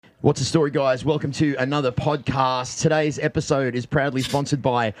What's the story, guys? Welcome to another podcast. Today's episode is proudly sponsored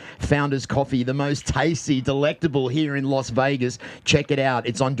by Founders Coffee, the most tasty, delectable here in Las Vegas. Check it out.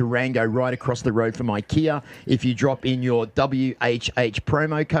 It's on Durango, right across the road from IKEA. If you drop in your WHH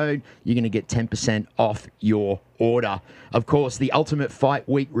promo code, you're going to get 10% off your order. Of course, the Ultimate Fight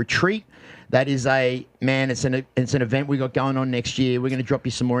Week Retreat. That is it's an event we got going on next year. We're going to drop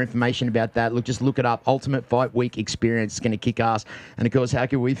you some more information about that. Just look it up. Ultimate Fight Week Experience. It's going to kick ass. And of course, how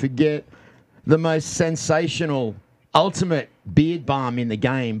can we forget the most sensational, ultimate beard balm in the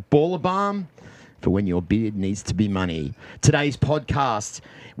game, Baller Balm, for when your beard needs to be money. Today's podcast,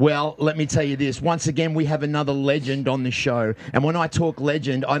 well, let me tell you this. Once again, we have another legend on the show. And when I talk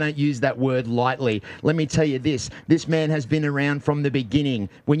legend, I don't use that word lightly. Let me tell you this. This man has been around from the beginning.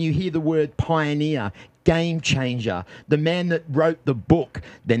 When you hear the word pioneer, game changer, the man that wrote the book,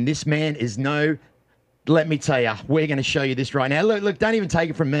 then this man is let me tell you, we're going to show you this right now. Look, don't even take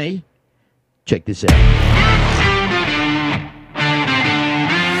it from me. Check this out.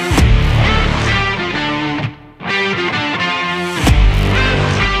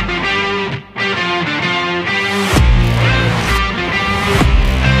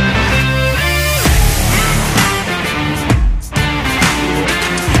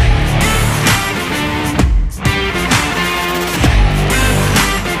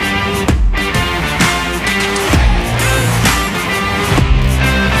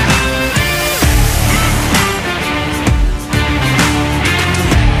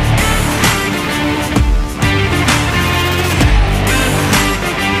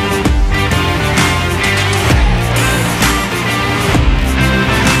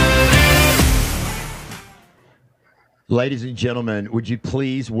 Ladies and gentlemen, would you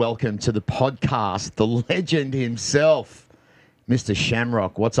please welcome to the podcast the legend himself, Mr.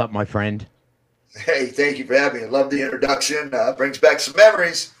 Shamrock. What's up, my friend? Hey, thank you for having me. I love the introduction. Brings back some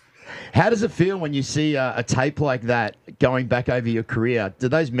memories. How does it feel when you see a tape like that going back over your career? Do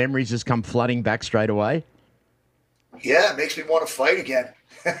those memories just come flooding back straight away? Yeah, it makes me want to fight again.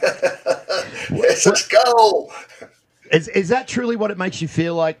 Let's go. Is that truly what it makes you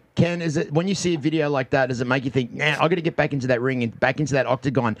feel like, Ken? Is it when you see a video like that, does it make you think, man, I got to get back into that ring and back into that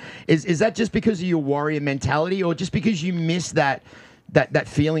octagon? Is that just because of your warrior mentality, or just because you miss that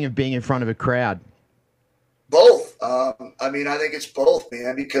feeling of being in front of a crowd? Both. I think it's both,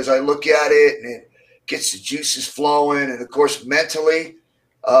 man, because I look at it and it gets the juices flowing. And, of course, mentally,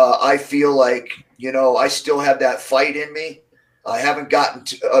 I feel like, I still have that fight in me. I haven't gotten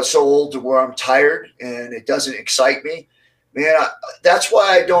so old to where I'm tired and it doesn't excite me. Man, that's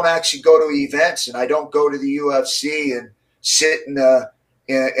why I don't actually go to events and I don't go to the UFC and sit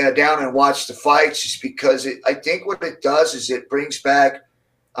down and watch the fights, just because I think what it does is it brings back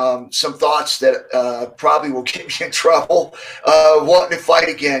some thoughts that probably will get me in trouble wanting to fight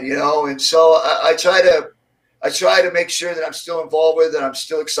again, And so I try to make sure that I'm still involved with it. I'm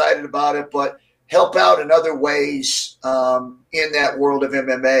still excited about it, but help out in other ways in that world of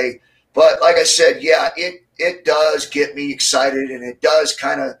MMA. But like I said, yeah, it does get me excited, and it does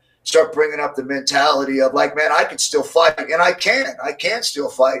kind of start bringing up the mentality of like, man, I can still fight, and I can still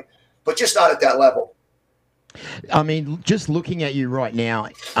fight, but just not at that level. I mean, just looking at you right now,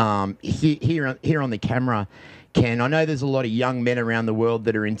 here on the camera, Ken, I know there's a lot of young men around the world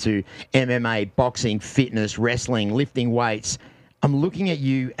that are into MMA, boxing, fitness, wrestling, lifting weights. I'm looking at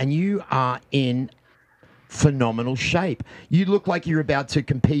you, and you are in phenomenal shape. You look like you're about to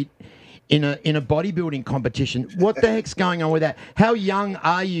compete in a bodybuilding competition. What the heck's going on with that? How young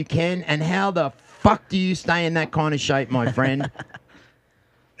are you, Ken, and how the fuck do you stay in that kind of shape, my friend?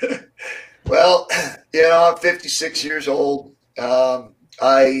 Well, I'm 56 years old.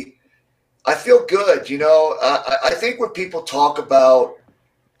 I feel good. I think when people talk about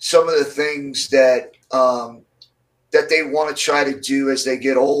some of the things that they want to try to do as they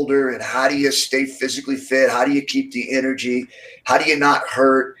get older, and how do you stay physically fit? How do you keep the energy? How do you not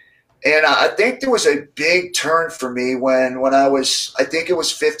hurt? And I think there was a big turn for me when I was, I think it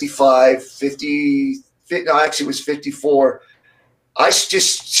was 55, 50, no, actually it was 54. I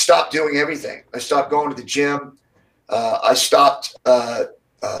just stopped doing everything. I stopped going to the gym. I stopped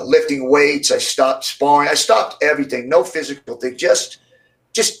lifting weights. I stopped sparring. I stopped everything. No physical thing. Just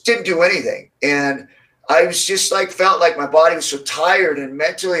didn't do anything. And I was just felt like my body was so tired, and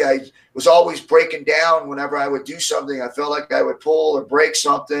mentally I was always breaking down whenever I would do something. I felt like I would pull or break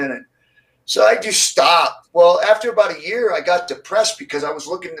something. And so I just stopped. Well, after about a year, I got depressed because I was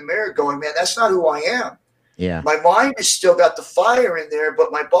looking in the mirror going, man, that's not who I am. Yeah. My mind has still got the fire in there,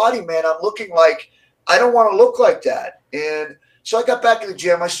 but my body, man, I'm looking like I don't want to look like that. And so I got back in the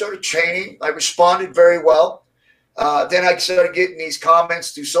gym. I started training. I responded very well. Then I started getting these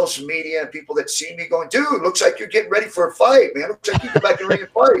comments through social media and people that see me going, dude, looks like you're getting ready for a fight, man. Looks like you come back in the ring and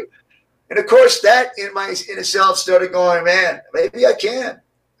fight. And of course, that in itself started going, man, maybe I can.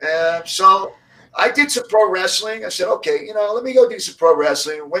 So I did some pro wrestling. I said, okay, let me go do some pro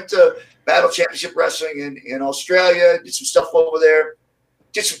wrestling. Went to Battle Championship Wrestling in Australia, did some stuff over there,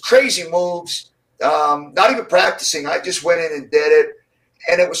 did some crazy moves, not even practicing. I just went in and did it.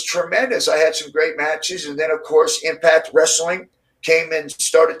 And it was tremendous. I had some great matches. And then, of course, Impact Wrestling came and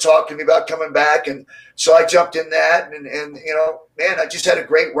started talking to me about coming back. And so I jumped in that. And man, I just had a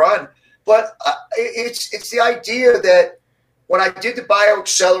great run. But it's the idea that when I did the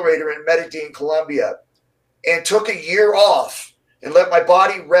Bioaccelerator in Medellin, Colombia, and took a year off and let my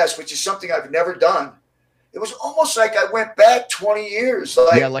body rest, which is something I've never done, it was almost like I went back 20 years.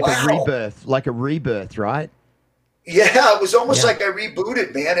 Like a rebirth, right? Yeah, it was almost like I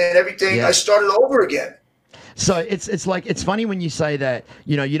rebooted, man, and everything. I started over again. So it's funny when you say that,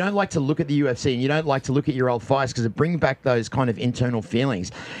 you don't like to look at the UFC and you don't like to look at your old fights because it brings back those kind of internal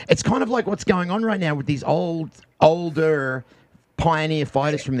feelings. It's kind of like what's going on right now with these older pioneer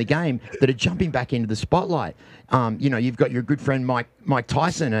fighters from the game that are jumping back into the spotlight. You've got your good friend Mike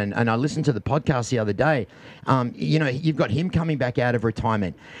Tyson, and I listened to the podcast the other day. You've got him coming back out of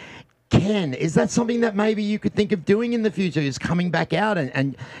retirement. Ken, is that something that maybe you could think of doing in the future, is coming back out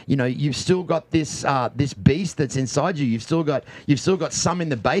and you've still got this beast that's inside you. You've still got some in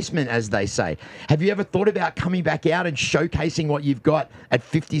the basement, as they say. Have you ever thought about coming back out and showcasing what you've got at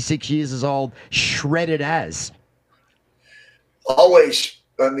 56 years old, shredded as? Always.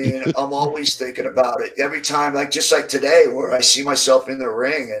 I mean, I'm always thinking about it. Every time, just like today, where I see myself in the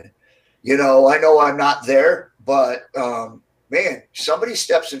ring and, I know I'm not there, but man, somebody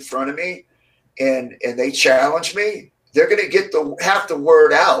steps in front of me and they challenge me, they're going to get half the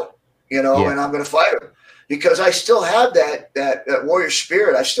word out, and I'm going to fight them because I still have that warrior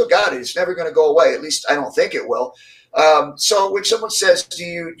spirit. I still got it. It's never going to go away. At least I don't think it will. So when someone says, do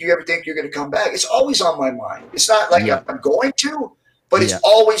you ever think you're going to come back? It's always on my mind. It's not like I'm going to, but it's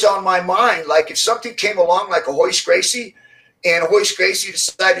always on my mind. Like if something came along like a Hoist Gracie and Hoist Gracie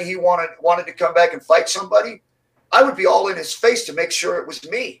decided he wanted to come back and fight somebody, I would be all in his face to make sure it was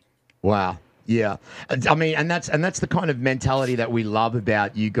me. Wow. Yeah. I mean, and that's the kind of mentality that we love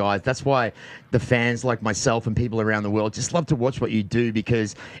about you guys. That's why the fans like myself and people around the world just love to watch what you do,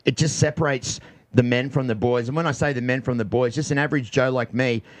 because it just separates the men from the boys. And when I say the men from the boys, just an average Joe like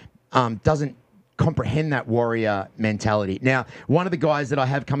me doesn't comprehend that warrior mentality. Now, one of the guys that I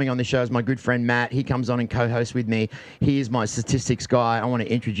have coming on the show is my good friend Matt. He comes on and co-hosts with me. He is my statistics guy. I want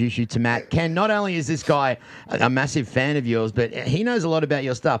to introduce you to Matt. Ken, not only is this guy a massive fan of yours, but he knows a lot about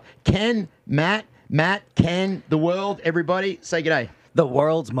your stuff. Ken, Matt, Ken, the world, everybody, say g'day. The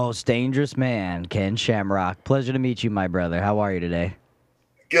world's most dangerous man, Ken Shamrock. Pleasure to meet you, my brother. How are you today?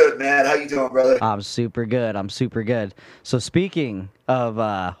 Good, man. How you doing, brother? I'm super good. So speaking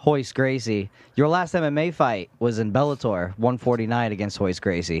of Hoist Gracie, your last MMA fight was in Bellator 149 against Hoist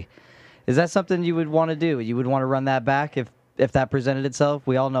Gracie. Is that something you would want to do? You would want to run that back if that presented itself?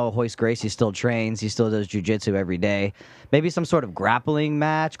 We all know Hoist Gracie still trains. He still does jiu-jitsu every day. Maybe some sort of grappling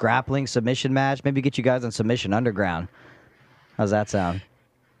submission match. Maybe get you guys on Submission Underground. How's that sound?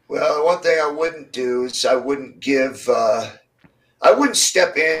 Well, one thing I wouldn't do is I wouldn't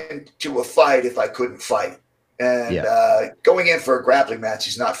step into a fight if I couldn't fight. And going in for a grappling match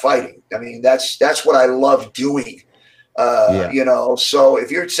is not fighting. I mean, that's what I love doing. So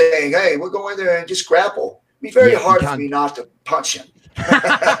if you're saying, hey, we'll go in there and just grapple, it'd be very hard for me not to punch him.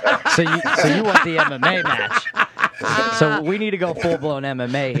 So you want the MMA match. So we need to go full-blown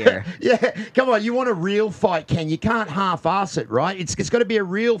MMA here. Yeah, come on. You want a real fight, Ken. You can't half-ass it, right? It's got to be a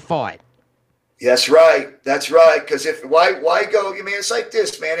real fight. That's right. Because why go? I mean, it's like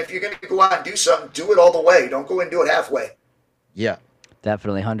this, man. If you're going to go out and do something, do it all the way. Don't go and do it halfway. Yeah.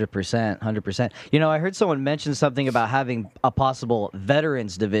 Definitely, 100%. I heard someone mention something about having a possible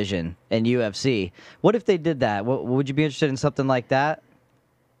veterans division in UFC. What if they did that? Would you be interested in something like that?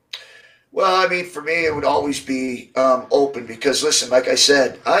 Well, I mean, for me, it would always be open because, listen, like I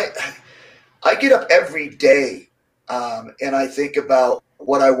said, I get up every day and I think about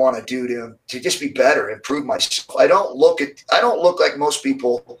what I want to do to just be better, improve myself. I don't look like most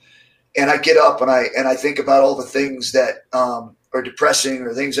people, and I get up and I think about all the things that are depressing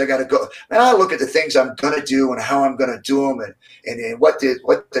or things I got to go. And I look at the things I'm going to do and how I'm going to do them and what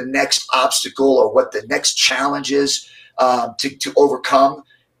the next obstacle or what the next challenge is to overcome.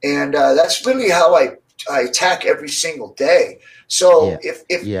 And that's really how I attack every single day. So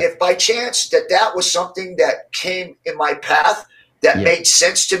if by chance that was something that came in my path, that made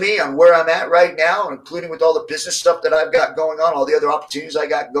sense to me on where I'm at right now, including with all the business stuff that I've got going on, all the other opportunities I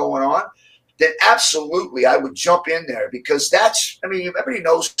got going on, then absolutely I would jump in there, because that's, I mean, everybody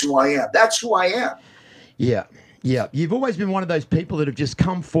knows who I am. That's who I am. Yeah. Yeah, you've always been one of those people that have just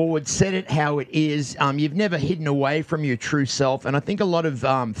come forward, said it how it is. You've never hidden away from your true self. And I think a lot of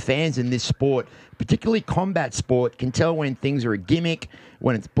fans in this sport, particularly combat sport, can tell when things are a gimmick,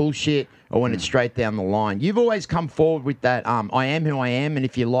 when it's bullshit, or when it's straight down the line. You've always come forward with that, I am who I am, and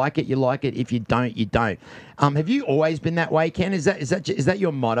if you like it, you like it. If you don't, you don't. Have you always been that way, Ken? Is that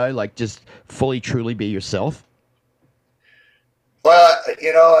your motto, like just fully, truly be yourself? Well,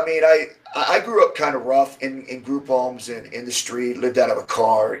 you know, I mean, I grew up kind of rough in group homes and in the street, lived out of a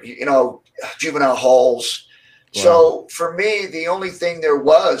car, you know, juvenile halls. Wow. So for me, the only thing there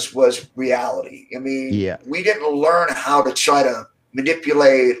was reality. I mean, we didn't learn how to try to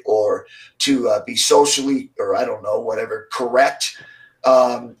manipulate or to be socially, or I don't know, whatever, correct.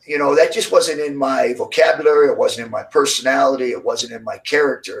 You know, that just wasn't in my vocabulary. It wasn't in my personality. It wasn't in my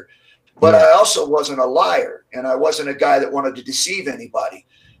character. But I also wasn't a liar, and I wasn't a guy that wanted to deceive anybody.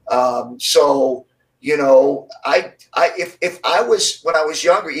 So, you know, if I was, when I was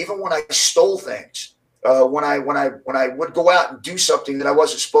younger, even when I stole things, when I would go out and do something that I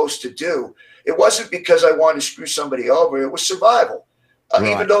wasn't supposed to do, it wasn't because I wanted to screw somebody over. It was survival,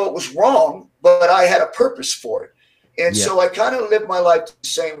 even though it was wrong, but I had a purpose for it. And so I kind of live my life the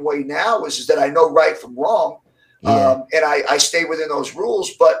same way now, is that I know right from wrong. And I stay within those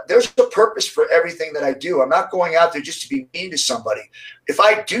rules, but there's a purpose for everything that I do. I'm not going out there just to be mean to somebody. If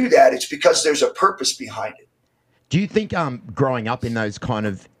I do that, it's because there's a purpose behind it. Do you think growing up in those kind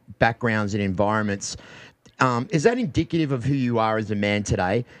of backgrounds and environments, is that indicative of who you are as a man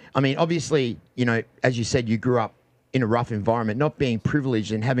today? I mean, obviously, you know, as you said, you grew up in a rough environment, not being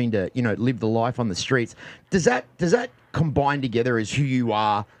privileged and having to, you know, live the life on the streets. Does that combine together as who you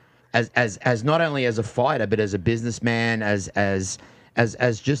are? As not only as a fighter, but as a businessman, as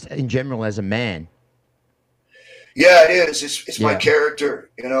just in general as a man. Yeah, it is. It's my character.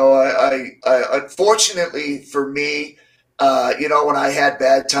 You know, I unfortunately for me, you know, when I had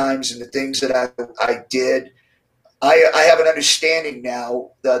bad times and the things that I did, I have an understanding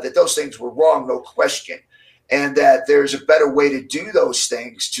now that those things were wrong, no question. And that there's a better way to do those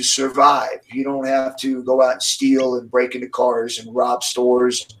things to survive. You don't have to go out and steal and break into cars and rob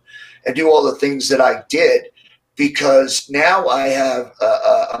stores and do all the things that I did, because now I have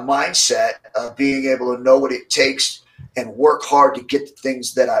a mindset of being able to know what it takes and work hard to get the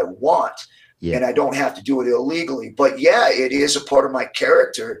things that I want. And I don't have to do it illegally. But yeah, it is a part of my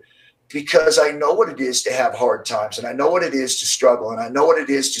character, because I know what it is to have hard times, and I know what it is to struggle, and I know what it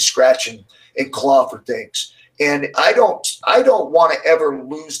is to scratch and claw for things. And I don't want to ever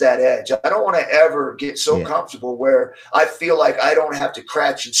lose that edge. I don't want to ever get so comfortable where I feel like I don't have to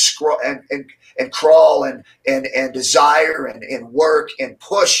crouch and scroll and crawl and desire and work and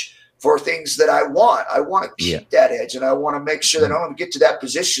push for things that I want. I want to keep that edge, and I want to make sure that I don't get to that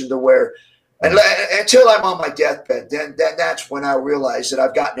position to where, until I'm on my deathbed, then that's when I realize that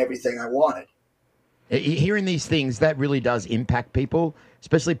I've gotten everything I wanted. Hearing these things, that really does impact people,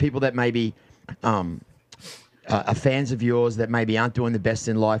 especially people that maybe are fans of yours that maybe aren't doing the best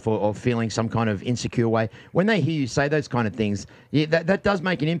in life, or feeling some kind of insecure way. When they hear you say those kind of things, that does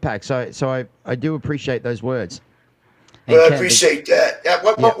make an impact. So I do appreciate those words. Well, I appreciate that.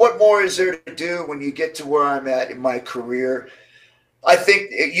 What more is there to do when you get to where I'm at in my career? I think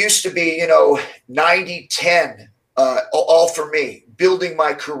it used to be, you know, 90-10, all for me, building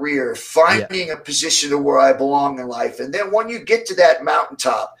my career, finding a position to where I belong in life. And then when you get to that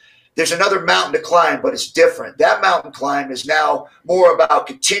mountaintop, there's another mountain to climb, but it's different. That mountain climb is now more about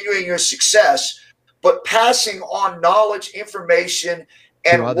continuing your success, but passing on knowledge, information,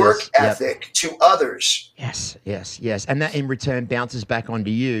 and work ethic to others. Yes. And that in return bounces back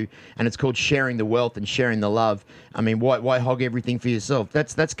onto you, and it's called sharing the wealth and sharing the love. I mean, why hog everything for yourself?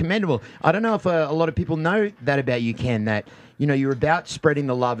 That's commendable. I don't know if a lot of people know that about you, Ken, that, you know, you're about spreading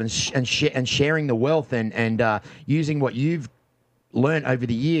the love and sharing the wealth and using what you've learned over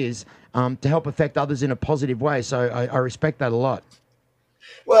the years to help affect others in a positive way. So I respect that a lot.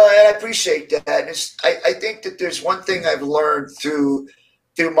 Well, I appreciate that. I think that there's one thing I've learned through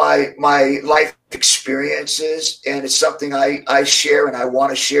my life experiences, and it's something I share and I want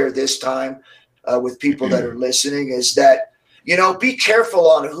to share this time with people that are listening, is that, you know, be careful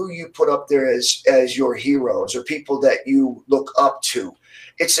on who you put up there as your heroes or people that you look up to.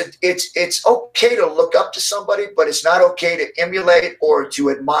 It's okay to look up to somebody, but it's not okay to emulate or to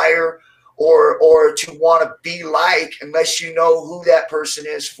admire or to want to be like, unless you know who that person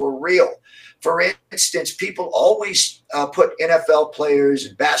is for real. for instance, people always put NFL players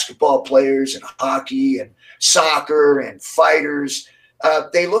and basketball players and hockey and soccer and fighters.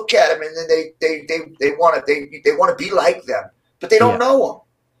 They look at them and then they want to be like them, but they don't know them.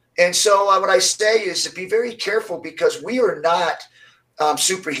 And so what I say is to be very careful, because we are not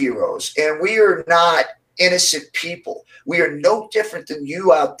superheroes, and we are not innocent people. We are no different than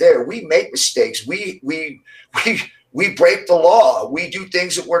you out there. We make mistakes. We break the law. We do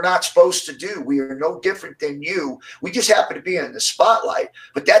things that we're not supposed to do. We are no different than you. We just happen to be in the spotlight,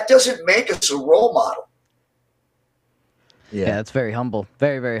 but that doesn't make us a role model. Yeah, it's very humble.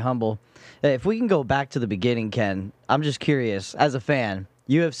 Very, very humble. If we can go back to the beginning, Ken, I'm just curious, as a fan,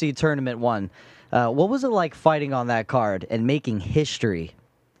 UFC Tournament 1, what was it like fighting on that card and making history?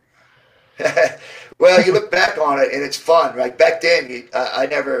 Well, you look back on it and it's fun, right? Back then, I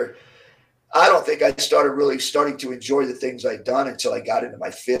don't think I starting to enjoy the things I'd done until I got into my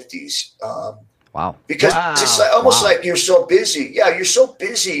 50s. Wow. Because it's almost like you're so busy. Yeah, you're so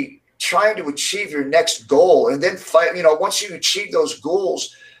busy trying to achieve your next goal, and then fight. Once you achieve those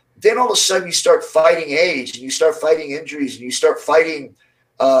goals, then all of a sudden you start fighting age, and you start fighting injuries, and you start fighting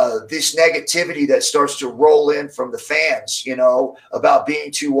this negativity that starts to roll in from the fans, about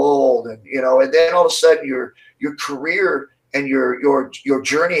being too old, and then all of a sudden your career and your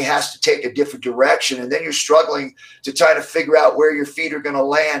journey has to take a different direction, and then you're struggling to try to figure out where your feet are going to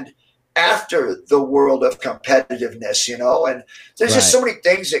land after the world of competitiveness, and there's just so many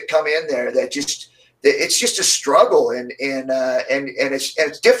things that come in there that it's just a struggle, and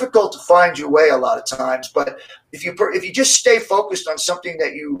it's difficult to find your way a lot of times. But if you just stay focused on something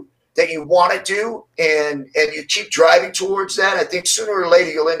that you want to do, and you keep driving towards that, I think sooner or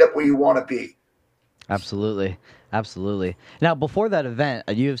later you'll end up where you want to be. Absolutely. Absolutely. Now, before that event,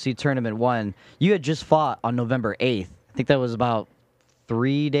 at UFC Tournament 1, you had just fought on November 8th. I think that was about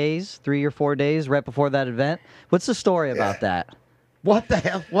 3 or 4 days right before that event. What's the story about that? What the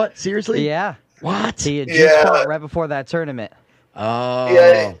hell? What? Seriously? Yeah. What? He had just fought right before that tournament. Oh.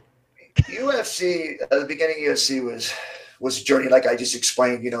 Yeah. UFC, the beginning of UFC was a journey, like I just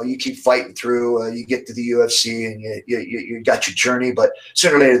explained. You keep fighting through. You get to the UFC, and you got your journey, but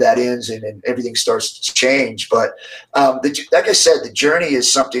sooner or later that ends, and everything starts to change. But like I said, the journey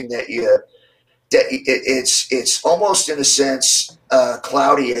is something that it's almost in a sense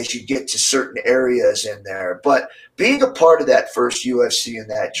cloudy as you get to certain areas in there. But being a part of that first UFC and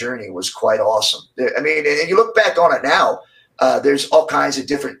that journey was quite awesome. I mean, and you look back on it now, there's all kinds of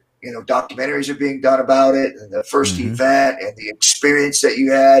different, documentaries are being done about it, and the first event and the experience that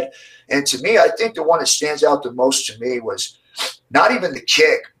you had. And to me, I think the one that stands out the most to me was not even the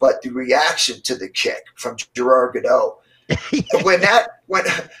kick, but the reaction to the kick from Gerard Godot. When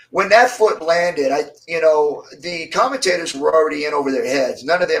that foot landed, the commentators were already in over their heads.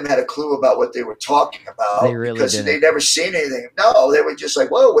 None of them had a clue about what they were talking about, because they'd never seen anything. No, they were just like,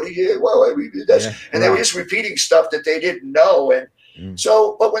 "Whoa, what did you? Whoa, we did this," and they were just repeating stuff that they didn't know. And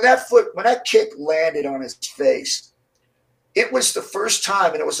so, but when that kick landed on his face, it was the first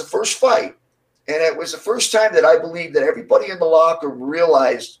time, and it was the first fight, and it was the first time that I believe that everybody in the locker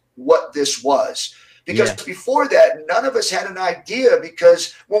realized what this was. Because before that, none of us had an idea,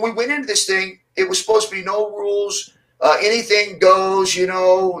 because when we went into this thing, it was supposed to be no rules, anything goes,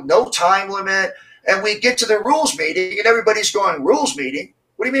 no time limit. And we get to the rules meeting, and everybody's going, "Rules meeting?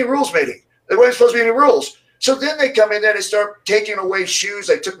 What do you mean rules meeting? There weren't supposed to be any rules." So then they come in there and they start taking away shoes.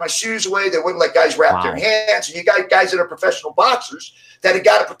 They took my shoes away. They wouldn't let guys wrap their hands. And you got guys that are professional boxers that have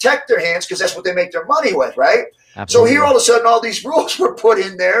got to protect their hands, because that's what they make their money with, right? Absolutely. So here all of a sudden all these rules were put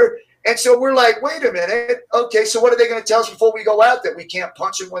in there. And so we're like, wait a minute. Okay, so what are they going to tell us before we go out? That we can't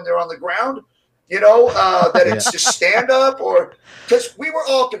punch them when they're on the ground? That it's just stand up? Or because we were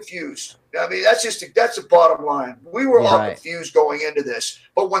all confused. I mean, that's the bottom line. We were all confused going into this.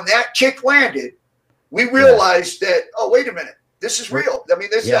 But when that kick landed, we realized that, oh, wait a minute. This is real. I mean,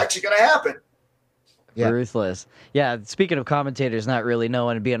 this is actually going to happen. Yeah. Ruthless. Yeah, speaking of commentators not really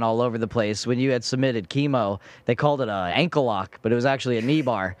knowing and being all over the place, when you had submitted chemo, they called it an ankle lock, but it was actually a knee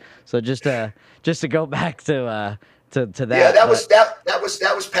bar. So just to go back to that. Yeah, that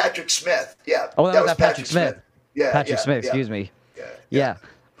was Patrick Smith. Yeah. Oh, that was Patrick Smith. Yeah. Patrick Smith, excuse me. Yeah.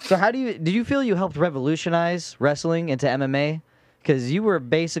 So did you feel you helped revolutionize wrestling into MMA? Because you were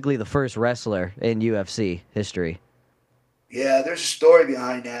basically the first wrestler in UFC history. Yeah, there's a story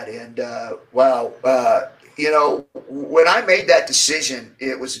behind that. And, when I made that decision,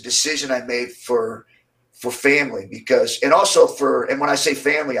 it was a decision I made for family, and when I say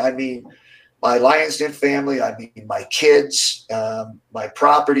family, I mean my Lions Den family, I mean my kids, my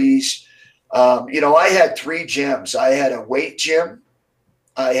properties. I had 3 gyms. I had a weight gym,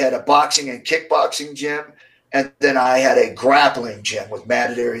 I had a boxing and kickboxing gym, and then I had a grappling gym with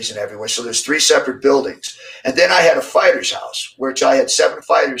matted areas and everywhere. So there's 3 separate buildings. And then I had a fighter's house, which I had 7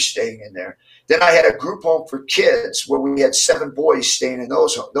 fighters staying in there. Then I had a group home for kids where we had 7 boys staying in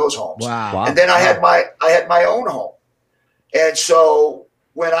those homes. Wow. And then I had my own home. And so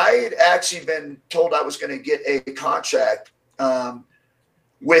when I had actually been told I was going to get a contract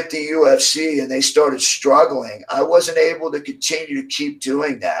with the UFC and they started struggling, I wasn't able to continue to keep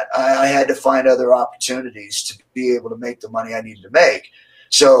doing that. I had to find other opportunities to be able to make the money I needed to make.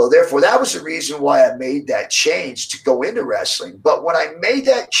 So therefore, that was the reason why I made that change to go into wrestling. But when I made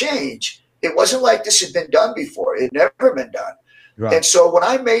that change, it wasn't like this had been done before. It had never been done. Right. And so when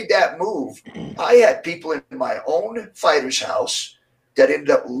I made that move, I had people in my own fighter's house that ended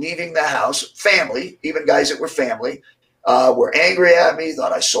up leaving the house, family, even guys that were family, were angry at me,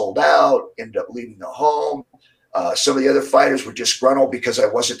 thought I sold out, ended up leaving the home. Some of the other fighters were disgruntled because I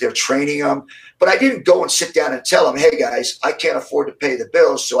wasn't there training them. But I didn't go and sit down and tell them, hey, guys, I can't afford to pay the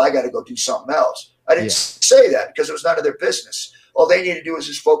bills, so I got to go do something else. I didn't say that because it was none of their business. All they needed to do was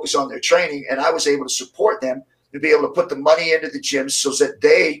just focus on their training, and I was able to support them to be able to put the money into the gym so that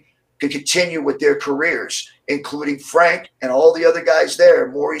they could continue with their careers, including Frank and all the other guys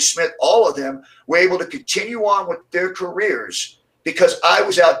there, Maurice Smith, all of them were able to continue on with their careers because I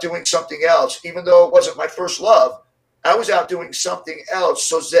was out doing something else. Even though it wasn't my first love, I was out doing something else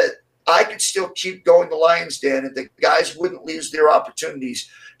so that I could still keep going to Lions Den and the guys wouldn't lose their opportunities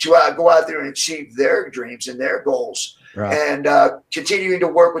to go out there and achieve their dreams and their goals. Right. And continuing to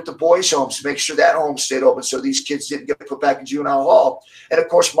work with the boys' homes to make sure that home stayed open so these kids didn't get put back in juvenile hall. And, of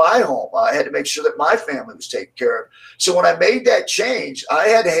course, my home. I had to make sure that my family was taken care of. So when I made that change, I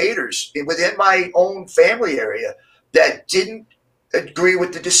had haters within my own family area that didn't agree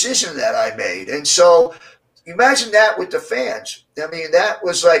with the decision that I made. And so imagine that with the fans. I mean, that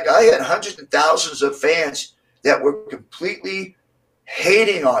was like I had hundreds and thousands of fans that were completely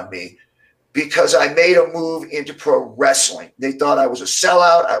hating on me because I made a move into pro wrestling. They thought I was a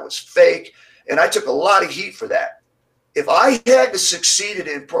sellout, I was fake, and I took a lot of heat for that. If I had succeeded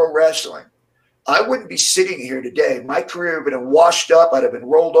in pro wrestling, I wouldn't be sitting here today. My career would have been washed up, I'd have been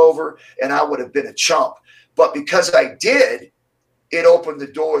rolled over, and I would have been a chump. But because I did, it opened the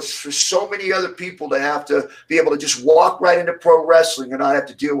doors for so many other people to have to be able to just walk right into pro wrestling and not have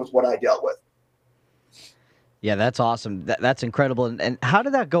to deal with what I dealt with. Yeah, that's awesome. That's incredible. And how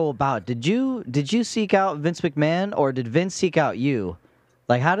did that go about? Did you seek out Vince McMahon, or did Vince seek out you?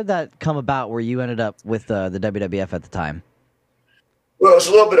 Like, how did that come about where you ended up with the WWF at the time? Well, it was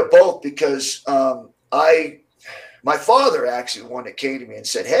a little bit of both because my father actually one that came to me and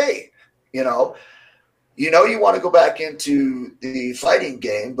said, hey, you want to go back into the fighting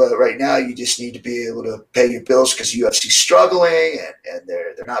game, but right now you just need to be able to pay your bills because UFC's struggling and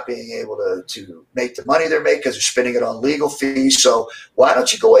they're not being able to make the money they're making because they're spending it on legal fees. So why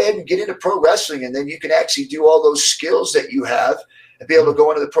don't you go ahead and get into pro wrestling, and then you can actually do all those skills that you have and be able to go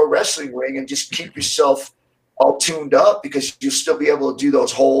into the pro wrestling ring and just keep yourself all tuned up because you'll still be able to do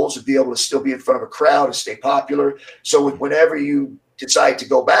those holds and be able to still be in front of a crowd and stay popular. So whenever you decide to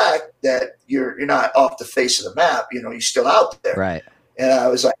go back, that you're not off the face of the map, you're still out there. Right. And I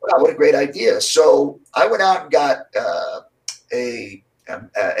was like, wow, what a great idea. So I went out and got an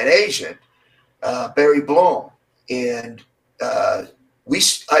agent, Barry Bloom. And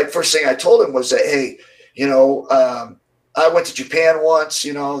first thing I told him was that, hey, I went to Japan once,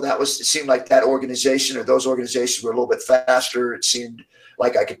 it seemed like that organization or those organizations were a little bit faster. It seemed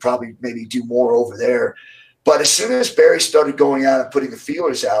like I could probably maybe do more over there. But as soon as Barry started going out and putting the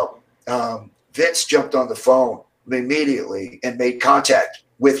feelers out, Vince jumped on the phone immediately and made contact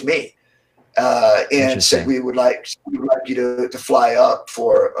with me and said, we would like you to fly up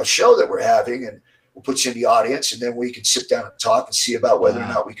for a show that we're having, and we'll put you in the audience, and then we can sit down and talk and see about whether or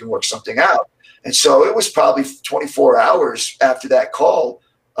not we can work something out. And so it was probably 24 hours after that call.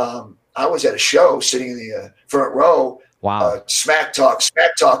 I was at a show sitting in the front row, smack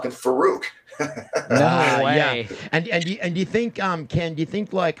talking Farouk. No way. Yeah. And do you think, Ken, do you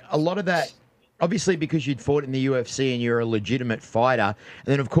think like a lot of that, obviously because you'd fought in the UFC and you're a legitimate fighter, and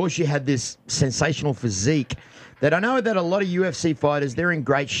then of course you had this sensational physique that I know that a lot of UFC fighters, they're in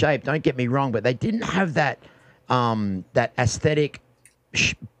great shape, don't get me wrong, but they didn't have that that aesthetic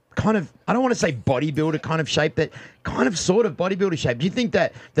kind of, I don't want to say bodybuilder kind of shape, but kind of sort of bodybuilder shape. Do you think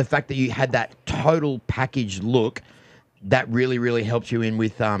that the fact that you had that total package look, that really, really helped you in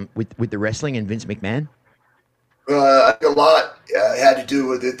with the wrestling and Vince McMahon? A lot had to do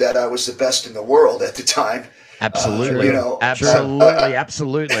with it that I was the best in the world at the time. Absolutely.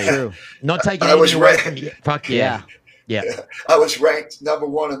 Absolutely. True. Not taking anything away from you. Fuck yeah. Yeah. I was ranked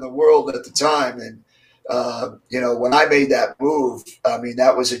 #1 in the world at the time. And, when I made that move, I mean,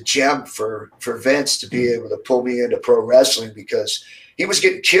 that was a gem for Vince to be able to pull me into pro wrestling, because he was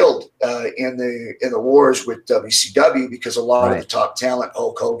getting killed in the wars with WCW, because a lot of the top talent,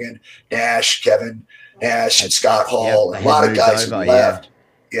 Hulk Hogan, Nash, Kevin Nash, and Scott Hall, a lot of guys had left.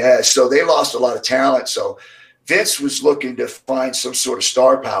 Yeah, so they lost a lot of talent. So Vince was looking to find some sort of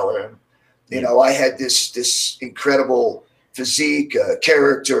star power. And, I had this incredible physique,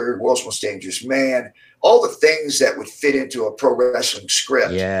 character, world's most dangerous man, all the things that would fit into a pro wrestling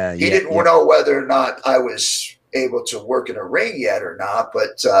script. He didn't know whether or not I was able to work in a ring yet or not,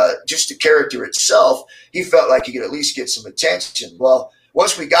 but just the character itself, he felt like he could at least get some attention. Well,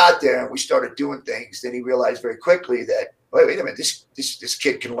 once we got there and we started doing things, then he realized very quickly that, wait a minute, this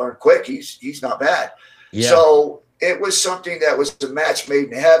kid can learn quick. He's not bad. Yeah. So it was something that was a match made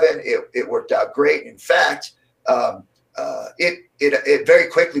in heaven. It worked out great. In fact, it very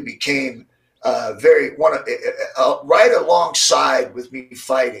quickly became right alongside with me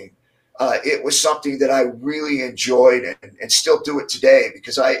fighting. It was something that I really enjoyed and still do it today,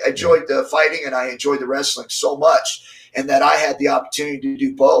 because I enjoyed the fighting and I enjoyed the wrestling so much, and that I had the opportunity to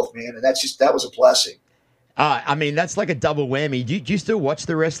do both, man. And that was a blessing. I mean, that's like a double whammy. Do you still watch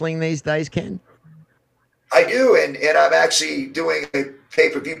the wrestling these days, Ken? I do, and I'm actually doing a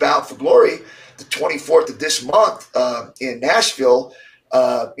pay-per-view Bound for Glory the 24th of this month in Nashville.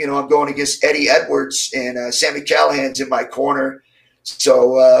 I'm going against Eddie Edwards, and Sami Callihan's in my corner.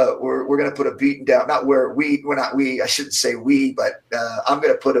 So we're going to put a beating down. We're not we. I shouldn't say we, but I'm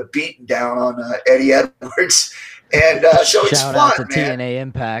going to put a beating down on Eddie Edwards, and so it's fun, Shout out to man. TNA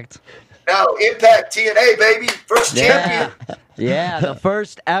Impact. No, Impact TNA, baby, first champion. Yeah, the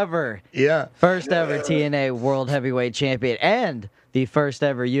first ever. First ever Yeah. TNA World Heavyweight Champion, and the first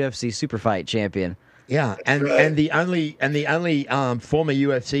ever UFC Super Fight Champion. Yeah, and the only former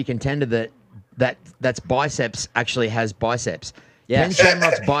UFC contender that's biceps actually has biceps. Yeah. Ken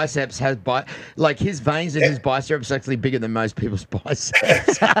Shamrock's biceps has his veins in his biceps are actually bigger than most people's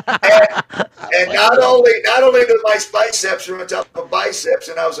biceps. and not only did my biceps are on top of biceps,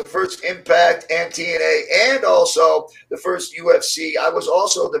 and I was the first Impact and TNA, and also the first UFC. I was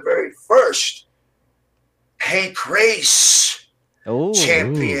also the very first Hank Race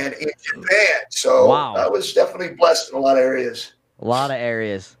champion in Japan. So wow. I was definitely blessed in a lot of areas. A lot of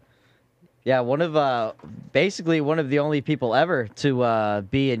areas. Yeah, basically one of the only people ever to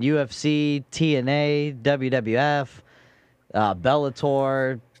be in UFC, TNA, WWF,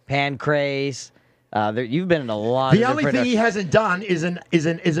 Bellator, Pancrase. You've been in a lot. The only thing he hasn't done is a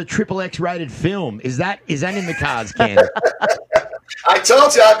XXX rated film. Is that in the cards, Ken? I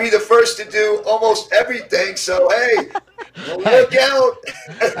told you I'd be the first to do almost everything. So hey, look out!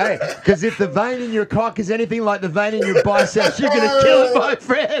 Hey, because if the vein in your cock is anything like the vein in your biceps, you're gonna kill it, my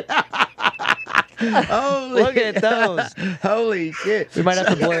friend. Look at those! Holy shit! We might have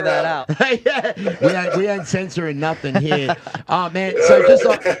to blur that out. Yeah, we ain't censoring nothing here. Oh man! So just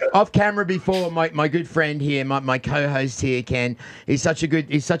off camera before, my good friend here, my co-host here, Ken, he's such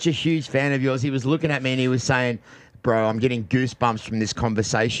a huge fan of yours. He was looking at me and he was saying, bro, I'm getting goosebumps from this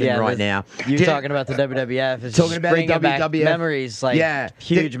conversation right now. You talking about the WWF? It's talking about the WWF back memories,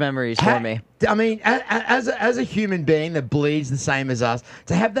 huge memories for me. I mean, as a human being that bleeds the same as us,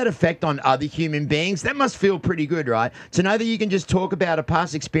 to have that effect on other human beings, that must feel pretty good, right? To know that you can just talk about a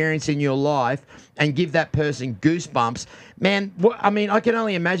past experience in your life and give that person goosebumps, man. I can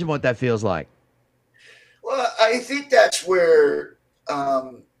only imagine what that feels like. Well, I think that's where.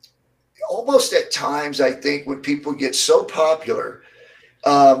 Almost at times, I think when people get so popular,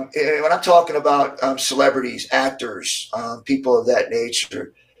 and when I'm talking about celebrities, actors, people of that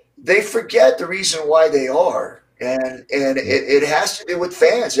nature, they forget the reason why they are. And it has to do with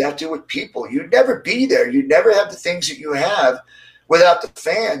fans. It has to do with people. You'd never be there. You'd never have the things that you have without the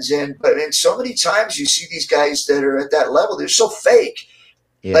fans. And so many times you see these guys that are at that level, they're so fake.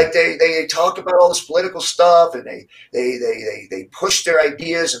 Yeah. Like they talk about all this political stuff, and they push their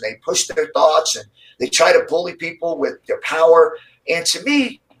ideas and they push their thoughts, and they try to bully people with their power. And to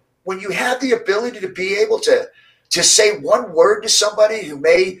me, when you have the ability to be able to say one word to somebody who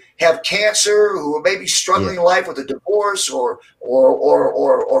may have cancer, who may be struggling in life with a divorce or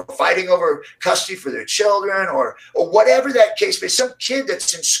fighting over custody for their children, or whatever that case may be, some kid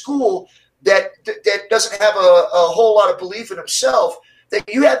that's in school that doesn't have a whole lot of belief in himself, that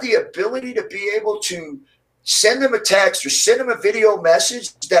you have the ability to be able to send them a text or send them a video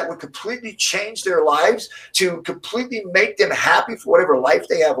message that would completely change their lives, to completely make them happy for whatever life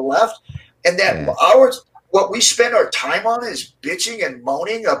they have left. And that what we spend our time on is bitching and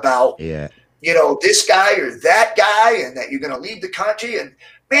moaning about this guy or that guy, and that you're going to leave the country. And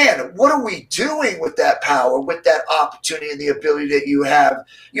man, what are we doing with that power, with that opportunity and the ability that you have?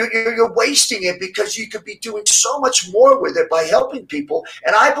 You're wasting it, because you could be doing so much more with it by helping people.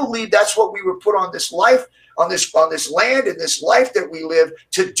 And I believe that's what we were put on this life, on this land, in this life that we live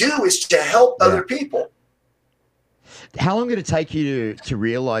to do, is to help other people. How long did it take you to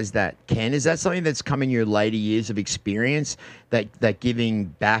realize that, Ken? Is that something that's come in your later years of experience, that giving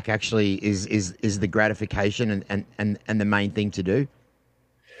back actually is the gratification and the main thing to do?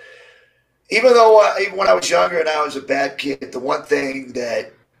 Even though even when I was younger and I was a bad kid, the one thing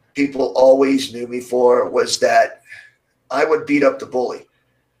that people always knew me for was that I would beat up the bully.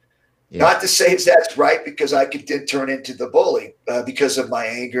 Yeah. Not to say that's right, because I could then turn into the bully because of my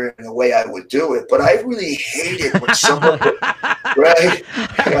anger and the way I would do it. But I really hated when someone would, right?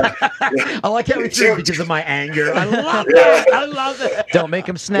 I like how it's because of my anger. I love that. I love it. Don't make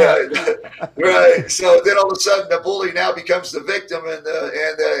him snap. Right. So then all of a sudden the bully now becomes the victim, and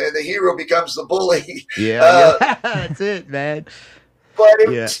the hero becomes the bully. Yeah, that's it, man. But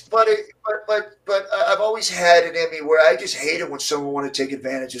I've always had it in me where I just hated when someone wanted to take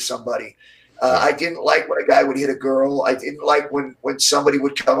advantage of somebody. I didn't like when a guy would hit a girl. I didn't like when somebody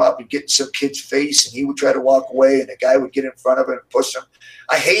would come up and get in some kid's face and he would try to walk away and a guy would get in front of him and push him.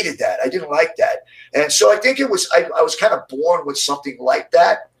 I hated that. I didn't like that. And so I think I was kind of born with something like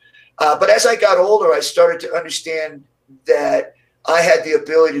that. But as I got older, I started to understand that I had the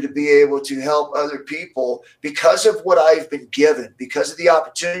ability to be able to help other people because of what I've been given, because of the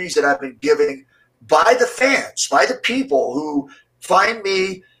opportunities that I've been given by the fans, by the people who find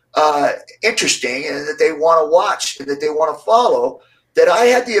me interesting and that they want to watch and that they want to follow, that I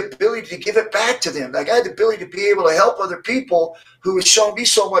had the ability to give it back to them. Like I had the ability to be able to help other people who have shown me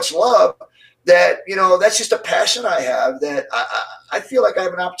so much love that, that's just a passion I have, that I feel like I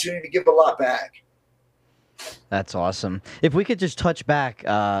have an opportunity to give a lot back. That's awesome. If we could just touch back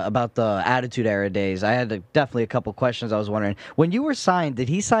about the Attitude Era days, I had definitely a couple questions I was wondering. When you were signed, did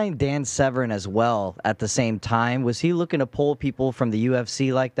he sign Dan Severn as well at the same time? Was he looking to pull people from the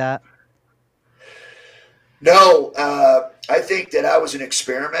UFC like that? No, I think that I was an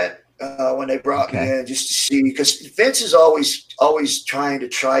experiment when they brought me in, just to see, because Vince is always trying to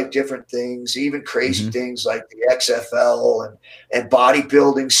try different things, even crazy things like the XFL and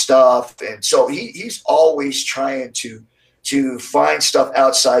bodybuilding stuff. And so he's always trying to find stuff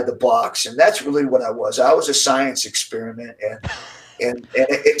outside the box. And that's really what I was. I was a science experiment, and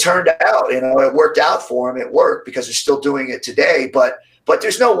it turned out, it worked out for him. It worked because he's still doing it today, but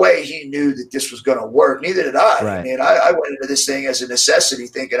there's no way he knew that this was going to work. Neither did I. Right. I mean, I went into this thing as a necessity,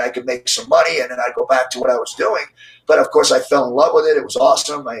 thinking I could make some money and then I'd go back to what I was doing. But of course, I fell in love with it. It was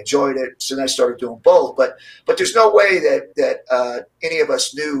awesome. I enjoyed it. So then I started doing both. But there's no way that any of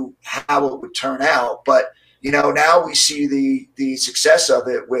us knew how it would turn out. But now we see the success of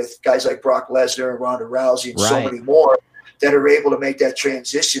it with guys like Brock Lesnar and Ronda Rousey and so many more that are able to make that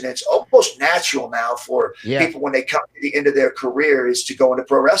transition. It's almost natural now for people when they come to the end of their career is to go into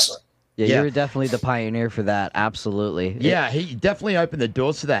pro wrestling. Yeah, you were definitely the pioneer for that. Absolutely. Yeah, he definitely opened the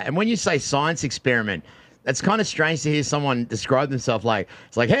doors to that. And when you say science experiment, that's kind of strange to hear someone describe themselves like,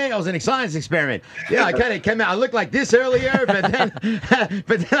 it's like, hey, I was in a science experiment. Yeah, I kind of came out. I looked like this earlier, but then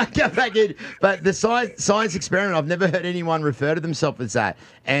I got back in. But the science experiment, I've never heard anyone refer to themselves as that.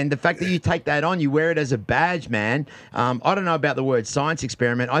 And the fact that you take that on, you wear it as a badge, man. I don't know about the word science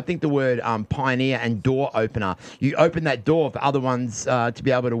experiment. I think the word pioneer and door opener. You open that door for other ones to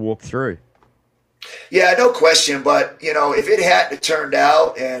be able to walk through. Yeah, no question. But, if it hadn't turned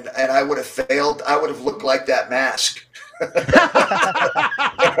out and I would have failed, I would have looked like that mask.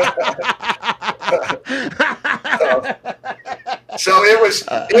 So it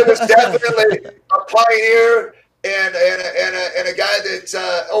was definitely a pioneer and a guy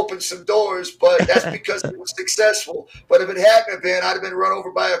that opened some doors, but that's because it was successful. But if it hadn't have been, I'd have been run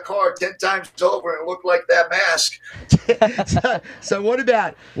over by a car 10 times over and looked like that mask. So what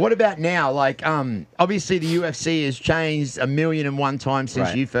about now? Like, obviously the UFC has changed 1,000,001 times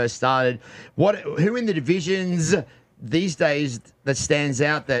since you first started. Who in the divisions these days that stands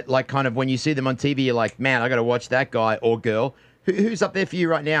out that, like, kind of when you see them on TV, you're like, man, I got to watch that guy or girl? Who's up there for you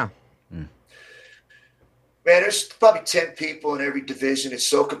right now? Man, there's probably 10 people in every division. It's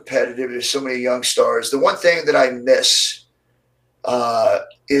so competitive. There's so many young stars. The one thing that I miss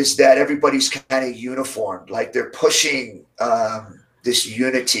is that everybody's kind of uniformed. Like they're pushing this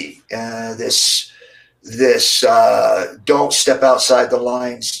unity, this don't step outside the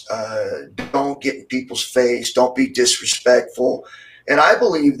lines, don't get in people's face, don't be disrespectful. And I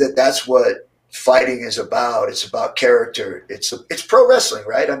believe that that's what fighting is about. It's about character. It's pro wrestling,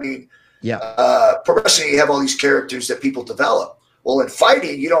 right? I mean, Yeah. Pro wrestling, you have all these characters that people develop. Well, in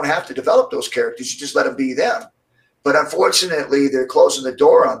fighting, you don't have to develop those characters. You just let them be them. But unfortunately, they're closing the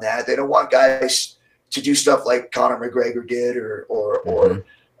door on that. They don't want guys to do stuff like Conor McGregor did or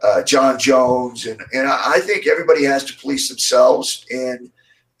John Jones. And I think everybody has to police themselves, and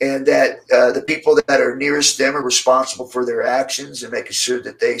that the people that are nearest them are responsible for their actions and making sure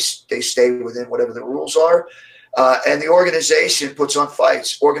that they stay within whatever the rules are. And the organization puts on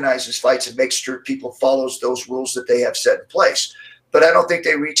fights, organizes fights, and makes sure people follows those rules that they have set in place. But I don't think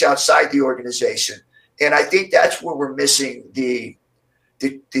they reach outside the organization. And I think that's where we're missing the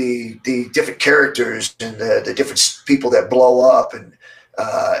different characters and the different people that blow up. And,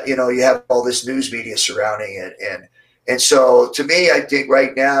 you have all this news media surrounding it. And so to me, I think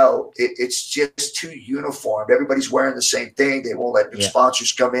right now it's just too uniform. Everybody's wearing the same thing. They won't let new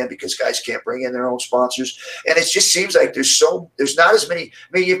sponsors come in because guys can't bring in their own sponsors. And it just seems like there's not as many.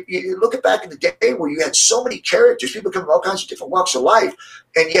 I mean, you look at back in the day where you had so many characters, people come from all kinds of different walks of life.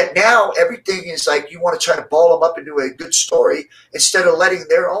 And yet now everything is like you want to try to ball them up into a good story instead of letting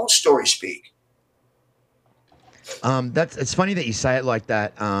their own story speak. It's funny that you say it like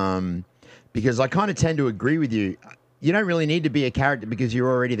that, because I kind of tend to agree with you. You don't really need to be a character because you're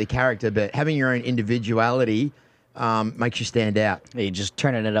already the character, but having your own individuality makes you stand out. Yeah, you're just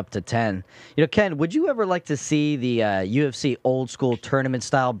turning it up to 10. Ken, would you ever like to see the UFC old school tournament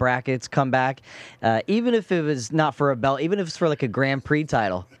style brackets come back? Even if it was not for a belt, even if it's for like a Grand Prix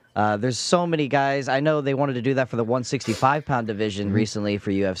title. There's so many guys. I know they wanted to do that for the 165-pound division recently for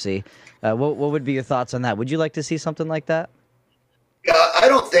UFC. What would be your thoughts on that? Would you like to see something like that? I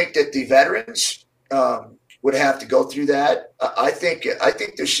don't think that the veterans would have to go through that. I think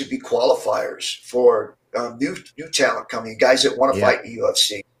there should be qualifiers for new talent coming, guys that want to fight in the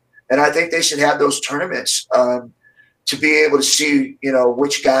UFC, and I think they should have those tournaments to be able to see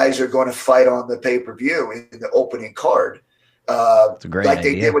which guys are going to fight on the pay-per-view in the opening card. That's a great idea.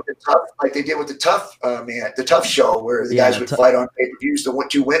 They did with the tough show, where the guys would fight on pay-per-views. The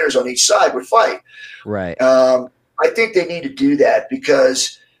two winners on each side would fight. Right. I think they need to do that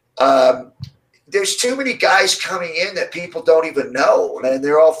because there's too many guys coming in that people don't even know, and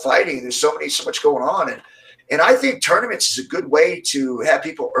they're all fighting. There's so much going on, and I think tournaments is a good way to have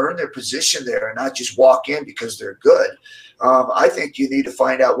people earn their position there and not just walk in because they're good. I think you need to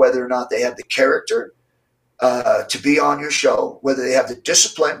find out whether or not they have the character to be on your show, whether they have the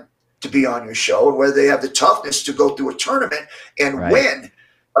discipline to be on your show, and whether they have the toughness to go through a tournament and win.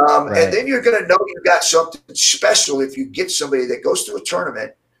 And then you're going to know you've got something special if you get somebody that goes through a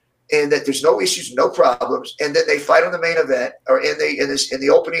tournament and that there's no issues, no problems, and then they fight on the main event or in the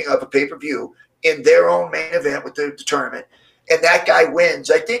opening of a pay-per-view in their own main event with the tournament, and that guy wins.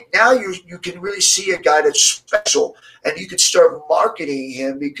 I think now you can really see a guy that's special, and you can start marketing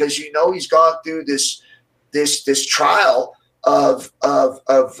him because he's gone through this trial of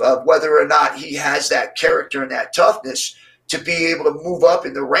whether or not he has that character and that toughness to be able to move up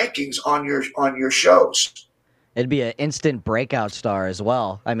in the rankings on your shows. It'd be an instant breakout star as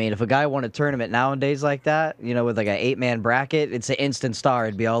well. I mean, if a guy won a tournament nowadays like that, with like an 8-man bracket, it's an instant star.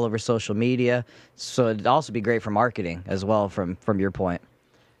 It'd be all over social media. So it'd also be great for marketing as well from your point.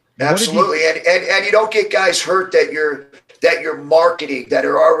 Absolutely. And you don't get guys hurt that you're marketing that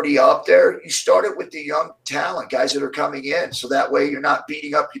are already up there. You start it with the young talent, guys that are coming in. So that way you're not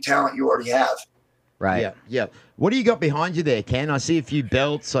beating up your talent you already have. Right. Yeah. What do you got behind you there, Ken? I see a few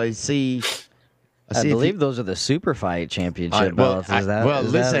belts. I believe those are the Super Fight Championship belts.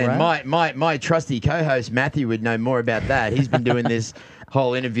 Listen, right? my trusty co-host Matthew would know more about that. He's been doing this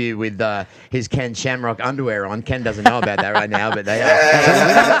whole interview with his Ken Shamrock underwear on. Ken doesn't know about that right now, but they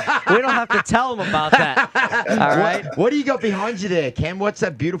are. We don't have to tell him about that. All right. What do you got behind you there, Ken? What's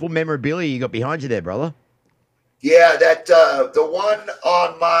that beautiful memorabilia you got behind you there, brother? Yeah, that the one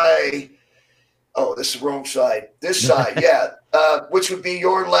on my. Oh, this is the wrong side. This side, yeah. Which would be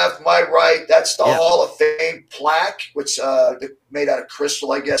your left, my right. That's the Hall of Fame plaque, which made out of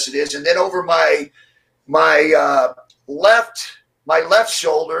crystal, I guess it is. And then over my left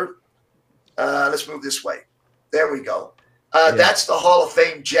shoulder, let's move this way. There we go. That's the Hall of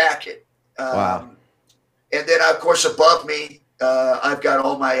Fame jacket. Wow. And then, of course, above me, I've got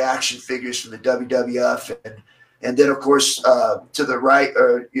all my action figures from the WWF, and then, of course, to the right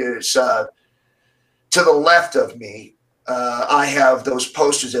is. To the left of me, I have those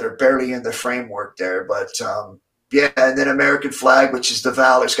posters that are barely in the framework there. But, and then American flag, which is the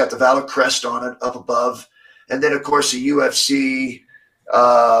Valor. It's got the Valor crest on it up above. And then, of course, the UFC.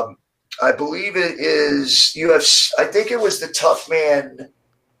 I believe it is UFC. I think it was the Tough Man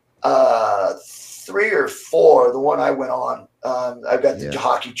 3 or 4, the one I went on. I've got the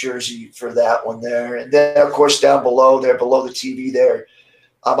hockey jersey for that one there. And then, of course, down below there, below the TV there,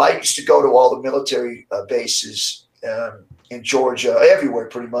 I used to go to all the military bases in Georgia, everywhere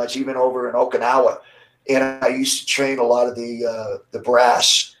pretty much, even over in Okinawa. And I used to train a lot of the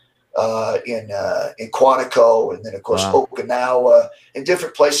brass in Quantico, and then, of course, Okinawa, and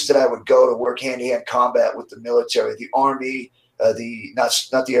different places that I would go to work hand-to-hand combat with the military, the Army, not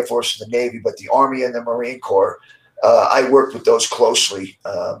the Air Force or the Navy, but the Army and the Marine Corps. I worked with those closely,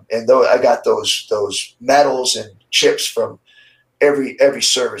 and I got those medals and chips from every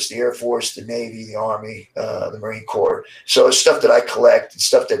service, the Air Force, the Navy, the Army, the Marine Corps. So it's stuff that I collect and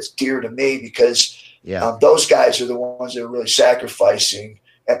stuff that's dear to me because those guys are the ones that are really sacrificing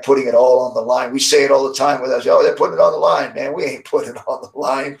and putting it all on the line. We say it all the time with us. Oh, they're putting it on the line, man. We ain't putting it on the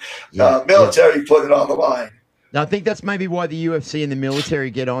line. Military putting it on the line. Now, I think that's maybe why the UFC and the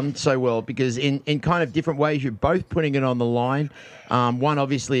military get on so well, because in kind of different ways, you're both putting it on the line. One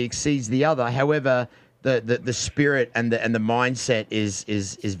obviously exceeds the other. However, the spirit and the mindset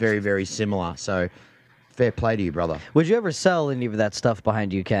is very, very similar. So fair play to you, brother. Would you ever sell any of that stuff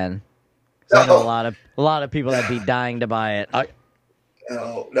behind you, Ken? I know a lot of people that'd be dying to buy it.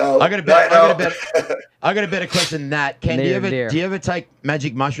 No. I got a better question than that. Ken, do you ever take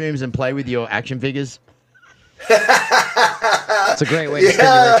magic mushrooms and play with your action figures? It's a great way to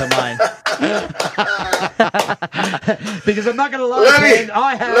stimulate the mind. Because I'm not going to lie, Ken,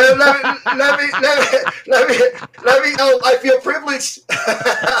 I have. Let me. Oh, I feel privileged.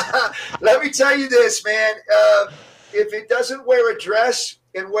 Let me tell you this, man. If it doesn't wear a dress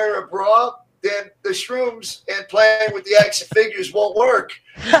and wear a bra, then the shrooms and playing with the action figures won't work.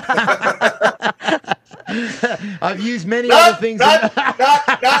 I've used many other things. Not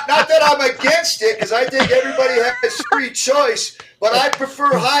that I'm against it, because I think everybody has free choice, but I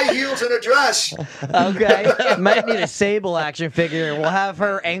prefer high heels and a dress. Okay. Might need a Sable action figure. We'll have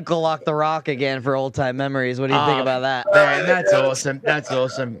her ankle lock the Rock again for old time memories. What do you think about that? Man, that's awesome. That's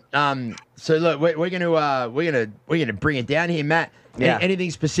awesome. So look, we're gonna bring it down here, Matt. Yeah. Anything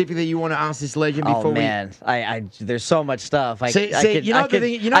specific that you want to ask this legend before man, there's so much stuff. I could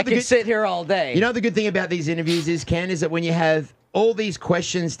sit here all day. You know the good thing about these interviews is, Ken, is that when you have all these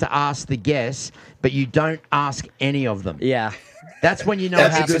questions to ask the guests, but you don't ask any of them. Yeah, that's when you know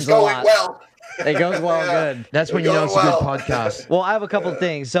it happens a lot. Well. It goes well, good. That's when you know it's a good podcast. Well, I have a couple of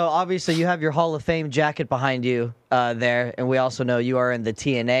things. So obviously you have your Hall of Fame jacket behind you there, and we also know you are in the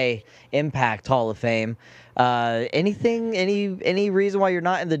TNA Impact Hall of Fame. Any reason why you're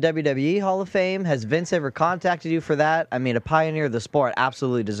not in the WWE Hall of Fame? Has Vince ever contacted you for that? I mean, a pioneer of the sport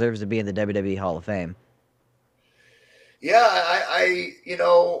absolutely deserves to be in the WWE Hall of Fame. Yeah, I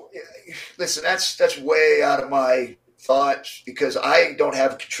listen, that's way out of my thoughts because I don't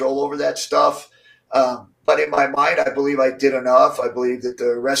have control over that stuff. But in my mind, I believe I did enough. I believe that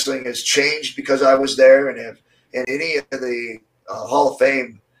the wrestling has changed because I was there, and any of the Hall of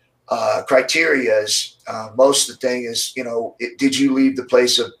Fame criterias, most of the thing is, did you leave the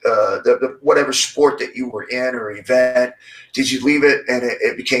place of the whatever sport that you were in or event? Did you leave it and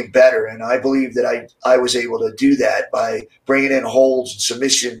it became better? And I believe that I was able to do that by bringing in holds and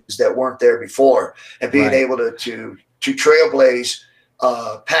submissions that weren't there before, and being able to trailblaze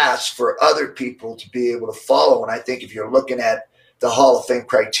paths for other people to be able to follow. And I think if you're looking at the Hall of Fame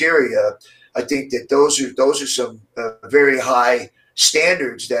criteria, I think that those are some very high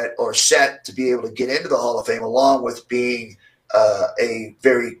standards that are set to be able to get into the Hall of Fame, along with being a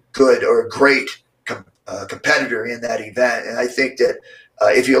very good or a great competitor in that event. And I think that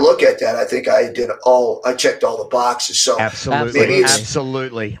if you look at that, I think I checked all the boxes. So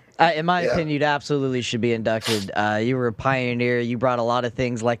absolutely. In my opinion, you'd absolutely should be inducted. You were a pioneer. You brought a lot of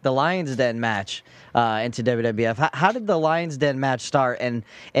things like the Lions Den match into WWF. How did the Lions Den match start, and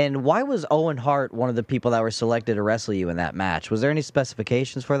why was Owen Hart one of the people that were selected to wrestle you in that match? Was there any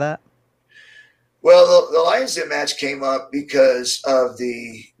specifications for that? Well, the Lions Den match came up because of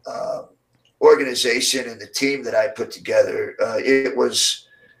the organization and the team that I put together. It was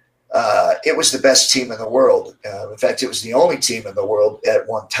the best team in the world. In fact, it was the only team in the world at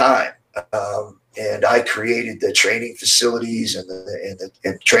one time. And I created the training facilities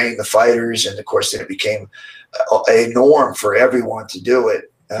and training the fighters. And of course, then it became a norm for everyone to do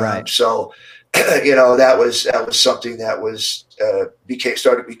it. Right. So, that was something that was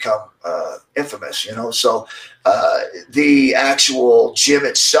started to become infamous. So the actual gym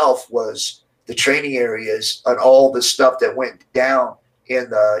itself was the training areas, and all the stuff that went down in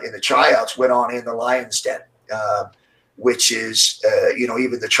the tryouts went on in the Lions Den, which is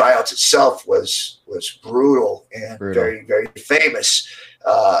even the tryouts itself was brutal and very, very famous.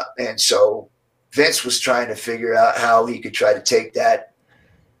 And so Vince was trying to figure out how he could try to take that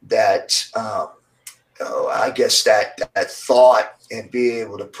I guess that thought and be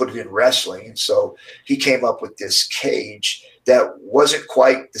able to put it in wrestling. And so he came up with this cage that wasn't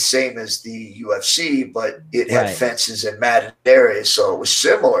quite the same as the UFC, but it had fences and matted areas, so it was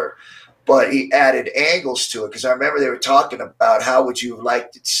similar. But he added angles to it, because I remember they were talking about how would you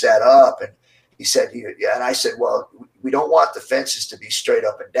like it set up, and he said, yeah, and I said, well, we don't want the fences to be straight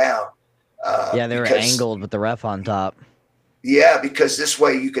up and down. Yeah, they were angled with the ref on top. Yeah, because this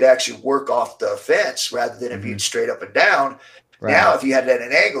way you could actually work off the fence rather than it being straight up and down. Right. Now, if you had it at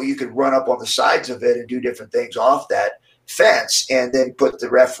an angle, you could run up on the sides of it and do different things off that fence, and then put the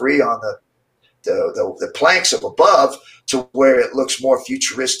referee on the planks up above to where it looks more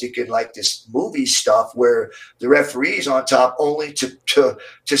futuristic and like this movie stuff, where the referee's on top only to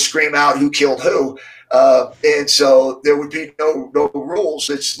scream out who killed who. And so there would be no rules.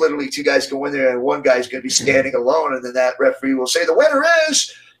 It's literally two guys go in there and one guy's going to be standing alone, and then that referee will say the winner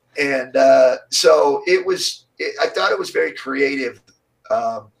is. And so I thought it was very creative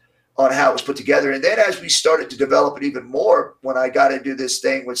on how it was put together. And then as we started to develop it even more, when I got to do this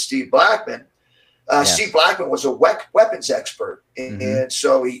thing with Steve Blackman, Steve Blackman was a weapons expert. And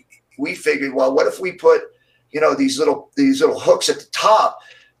so we figured, well, what if we put, these little hooks at the top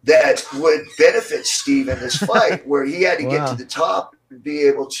that would benefit Steve in this fight, where he had to get to the top and be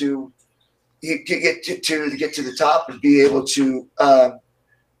able to get to the top and be able to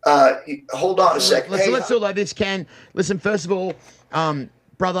hold on a second. Let's do like this, Ken. Listen, first of all,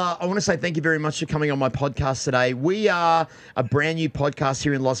 brother, I want to say thank you very much for coming on my podcast today. We are a brand new podcast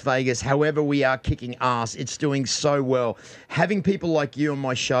here in Las Vegas. However, we are kicking ass. It's doing so well. Having people like you on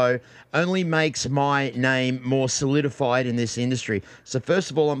my show only makes my name more solidified in this industry. So first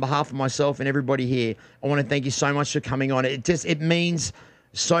of all, on behalf of myself and everybody here, I want to thank you so much for coming on. It means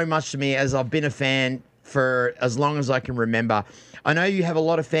so much to me, as I've been a fan for as long as I can remember. I know you have a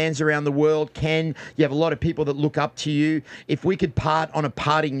lot of fans around the world, Ken. You have a lot of people that look up to you. If we could part on a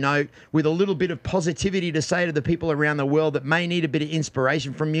parting note with a little bit of positivity to say to the people around the world that may need a bit of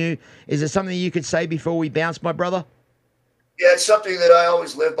inspiration from you, is there something you could say before we bounce, my brother? Yeah, it's something that I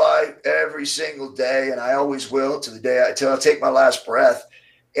always live by every single day, and I always will till I take my last breath.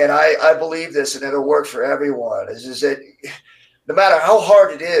 And I believe this, and it'll work for everyone, is that no matter how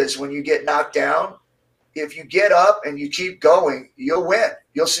hard it is when you get knocked down, if you get up and you keep going, you'll win.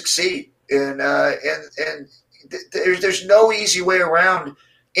 You'll succeed. And there's no easy way around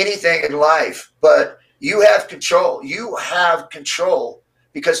anything in life. But you have control. You have control,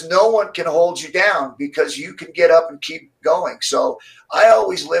 because no one can hold you down, because you can get up and keep going. So I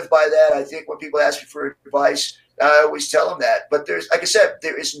always live by that. I think when people ask me for advice, I always tell them that. But like I said,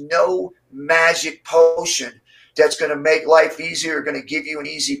 there is no magic potion that's going to make life easier or going to give you an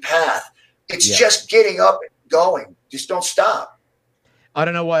easy path. It's just getting up and going. Just don't stop. I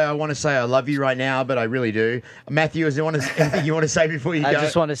don't know why I want to say I love you right now, but I really do. Matthew, is there anything you want to say before you go? I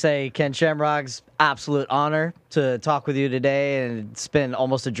just want to say, Ken Shamrock's absolute honor to talk with you today, and it's been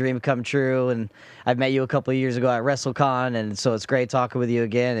almost a dream come true. And I met you a couple of years ago at WrestleCon, and so it's great talking with you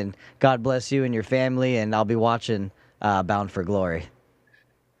again. And God bless you and your family, and I'll be watching Bound for Glory.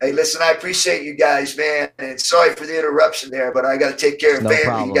 Hey, listen, I appreciate you guys, man. And sorry for the interruption there, but I got to take care of family.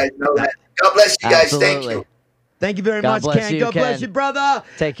 Problem. You guys know that. God bless you guys. Absolutely. Thank you. Thank you very much, Ken. God bless you, brother.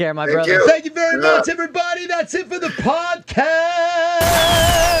 Take care, my Thank brother. you. Thank you very much, everybody. That's it for the podcast.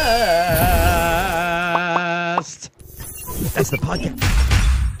 That's the podcast.